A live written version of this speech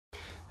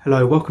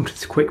Hello, welcome to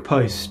this quick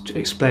post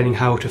explaining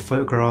how to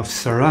photograph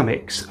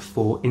ceramics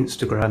for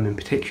Instagram in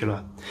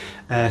particular.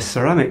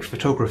 Ceramic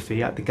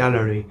photography at the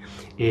gallery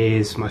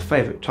is my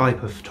favourite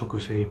type of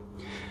photography.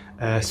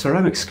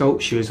 Ceramic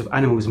sculptures of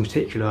animals in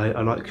particular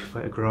I like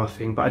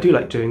photographing, but I do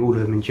like doing all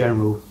of them in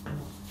general.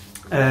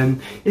 This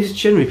is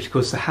generally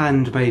because the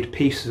handmade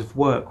pieces of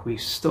work we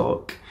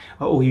stock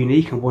are all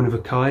unique and one of a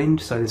kind,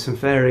 so there's some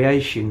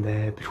variation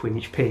there between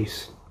each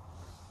piece.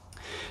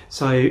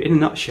 So in a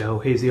nutshell,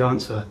 here's the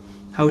answer.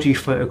 How do you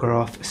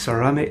photograph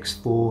ceramics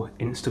for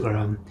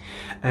Instagram?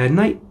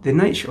 The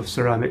nature of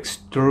ceramics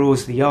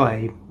draws the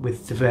eye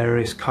with the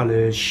various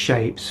colours,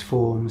 shapes,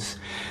 forms.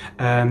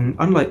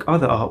 Unlike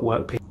other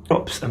artwork,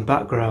 props and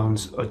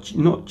backgrounds are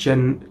not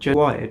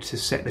required to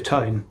set the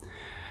tone.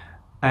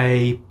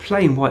 A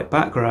plain white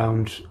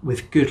background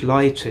with good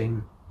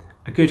lighting,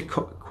 a good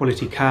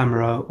quality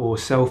camera or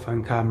cell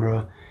phone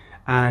camera,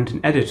 and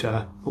an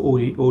editor are all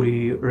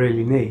you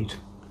really need.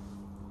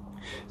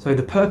 So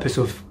the purpose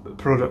of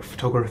product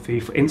photography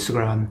for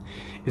Instagram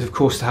is of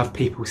course to have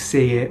people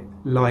see it,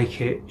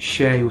 like it,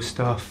 share your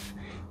stuff,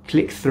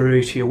 click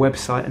through to your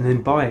website and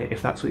then buy it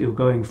if that's what you're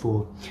going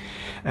for.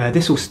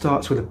 This all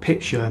starts with a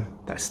picture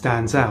that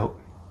stands out.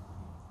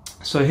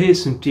 So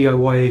here's some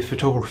DIY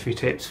photography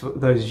tips for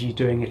those of you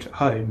doing it at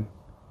home.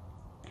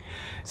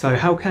 So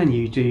how can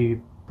you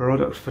do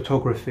product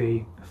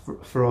photography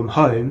from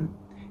home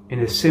in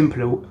as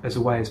simple as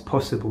a way as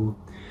possible?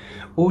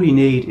 All you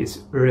need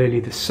is really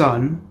the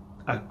sun,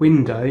 a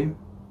window,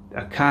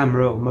 a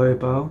camera or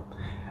mobile,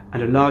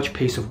 and a large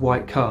piece of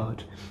white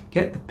card.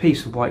 Get the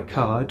piece of white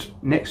card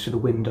next to the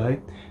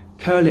window,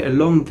 curl it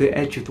along the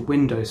edge of the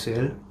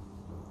windowsill,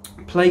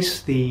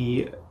 place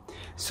the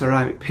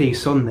ceramic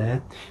piece on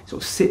there,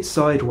 sort of sit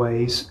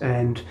sideways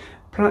and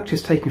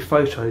practice taking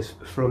photos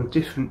from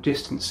different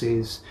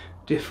distances,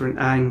 different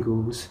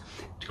angles,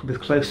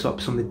 with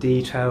close-ups on the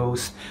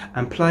details,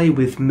 and play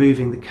with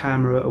moving the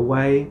camera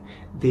away,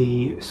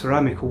 the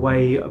ceramic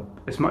away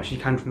as much as you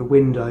can from the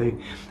window,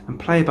 and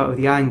play about with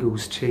the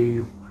angles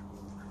to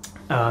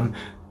either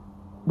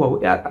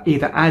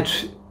add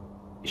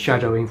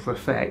shadowing for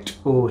effect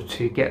or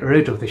to get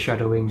rid of the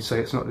shadowing so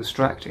it's not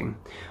distracting.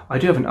 I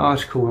do have an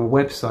article on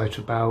my website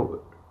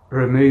about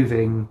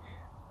removing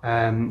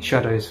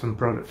shadows from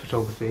product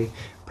photography,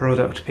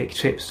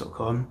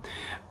 productpicktips.com,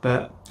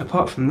 but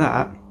apart from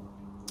that,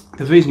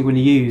 the reason you want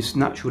to use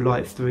natural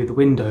light through the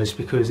windows is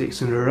because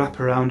it's going to wrap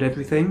around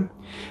everything,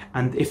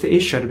 and if there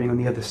is shadowing on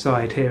the other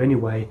side here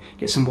anyway,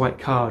 get some white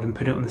card and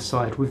put it on the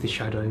side with the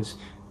shadows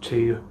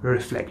to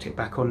reflect it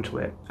back onto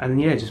it, and then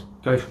yeah, just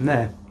go from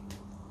there.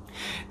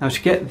 Now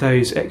to get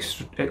those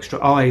extra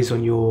eyes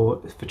on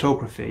your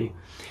photography,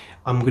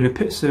 I'm going to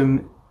put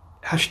some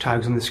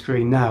hashtags on the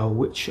screen now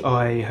which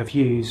I have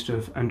used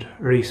and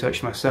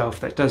researched myself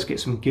that does get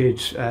some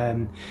good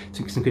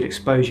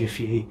exposure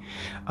for you.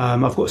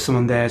 I've got some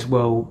on there as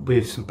well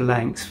with some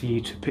blanks for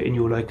you to put in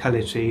your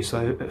locality.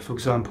 So for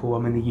example,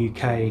 I'm in the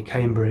UK,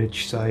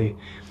 Cambridge, so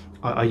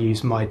I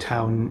use my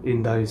town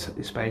in those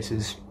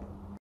spaces.